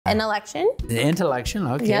Intellection. Intellection,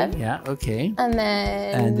 okay, Yep. yeah, okay. And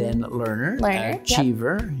then learner, yep.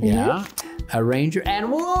 achiever, yeah, arranger,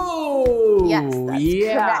 and whoa! Yes, that's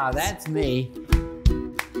yeah, correct. that's me.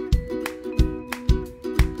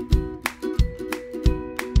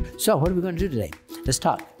 So what are we going to do today? Let's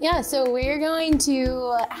talk. Yeah, so we're going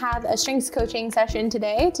to have a strengths coaching session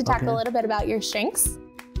today to talk a little bit about your strengths.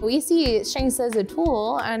 We see strengths as a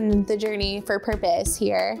tool on the journey for purpose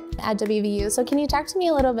here at WVU. So can you talk to me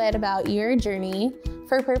a little bit about your journey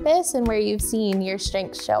for purpose and where you've seen your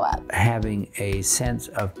strengths show up? Having a sense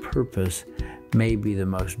of purpose may be the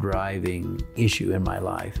most driving issue in my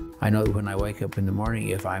life. I know that when I wake up in the morning,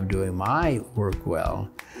 if I'm doing my work well,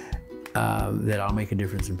 that I'll make a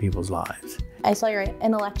difference in people's lives. I saw your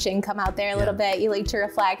intellection come out there a little bit. You like to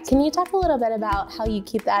reflect. Can you talk a little bit about how you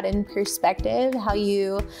keep that in perspective, how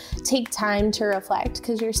you take time to reflect?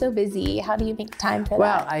 Because you're so busy. How do you make time for that?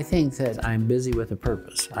 Well, I think that I'm busy with a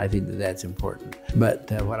purpose. I think that that's important.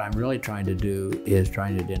 But what I'm really trying to do is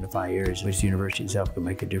trying to identify areas which the university itself can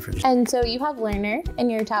make a difference. And so you have learner in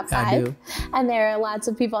your top 5. I do. And there are lots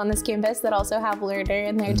of people on this campus that also have learner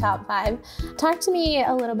in their top 5. Talk to me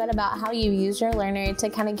a little bit about how you use your learner to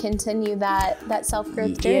kind of continue that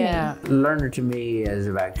self-growth journey. Yeah, learner to me is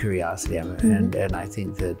about curiosity. And I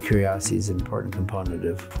think that curiosity is an important component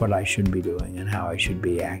of what I should be doing and how I should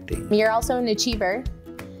be acting. You're also an achiever.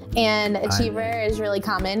 And achiever is really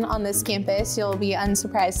common on this campus. You'll be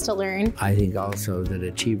unsurprised to learn. I think also that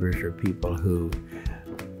achievers are people who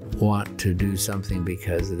want to do something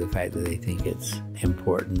because of the fact that they think it's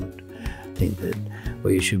important. I think that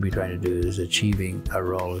what you should be trying to do is achieving a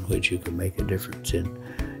role in which you can make a difference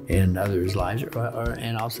in others' lives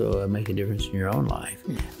and also make a difference in your own life.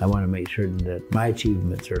 I want to make sure that my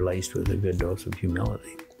achievements are laced with a good dose of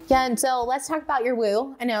humility. Yeah, and so let's talk about your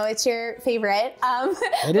woo. I know it's your favorite.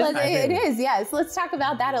 It is my favorite. It is, yes. Let's talk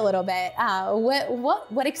about that a little bit.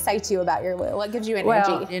 What excites you about your woo? What gives you energy?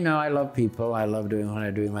 Well, you know, I love people. I love doing what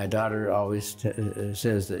I do. My daughter always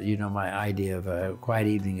says that, you know, my idea of a quiet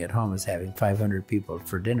evening at home is having 500 people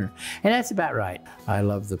for dinner. And that's about right. I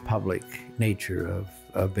love the public nature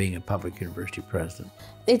of being a public university president.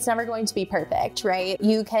 It's never going to be perfect, right?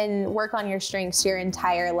 You can work on your strengths your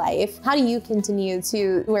entire life. How do you continue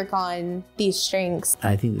to work on these strengths?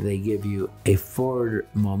 I think that they give you a forward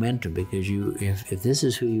momentum because if this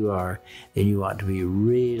is who you are, then you want to be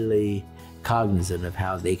really cognizant of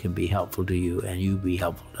how they can be helpful to you and you be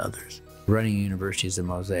helpful to others. Running a university is a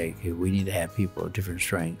mosaic. We need to have people with different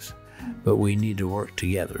strengths, but we need to work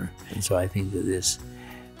together. And so I think that this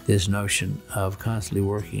notion of constantly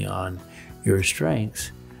working on your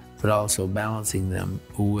strengths, but also balancing them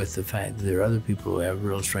with the fact that there are other people who have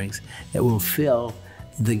real strengths that will fill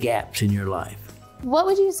the gaps in your life. What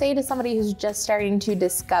would you say to somebody who's just starting to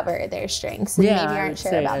discover their strengths and maybe aren't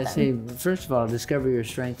sure about them? First of all, discover your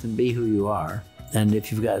strengths and be who you are. And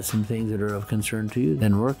if you've got some things that are of concern to you,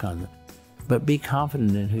 then work on them. But be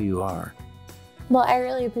confident in who you are. Well, I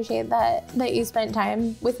really appreciate that you spent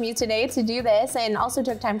time with me today to do this and also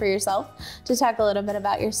took time for yourself to talk a little bit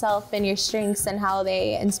about yourself and your strengths and how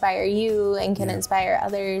they inspire you and can inspire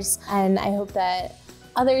others. And I hope that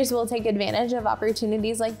others will take advantage of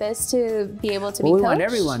opportunities like this to be able to be coached. We want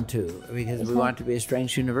everyone to, because we want to be a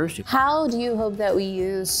strengths university. How do you hope that we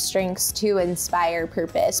use strengths to inspire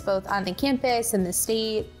purpose, both on the campus and the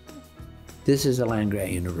state? This is a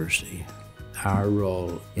land-grant university. Our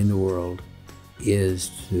role in the world is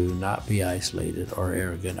to not be isolated or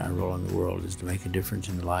arrogant. Our role in the world is to make a difference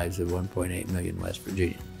in the lives of 1.8 million West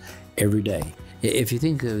Virginians every day. If you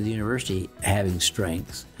think of the university having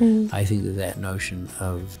strengths, I think that notion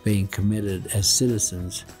of being committed as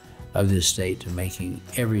citizens of this state to making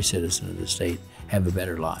every citizen of the state have a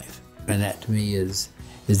better life. And that to me is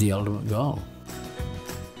the ultimate goal.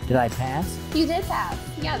 Did I pass? You did pass.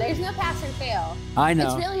 Yeah, there's no pass or fail. I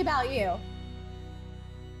know. It's really about you.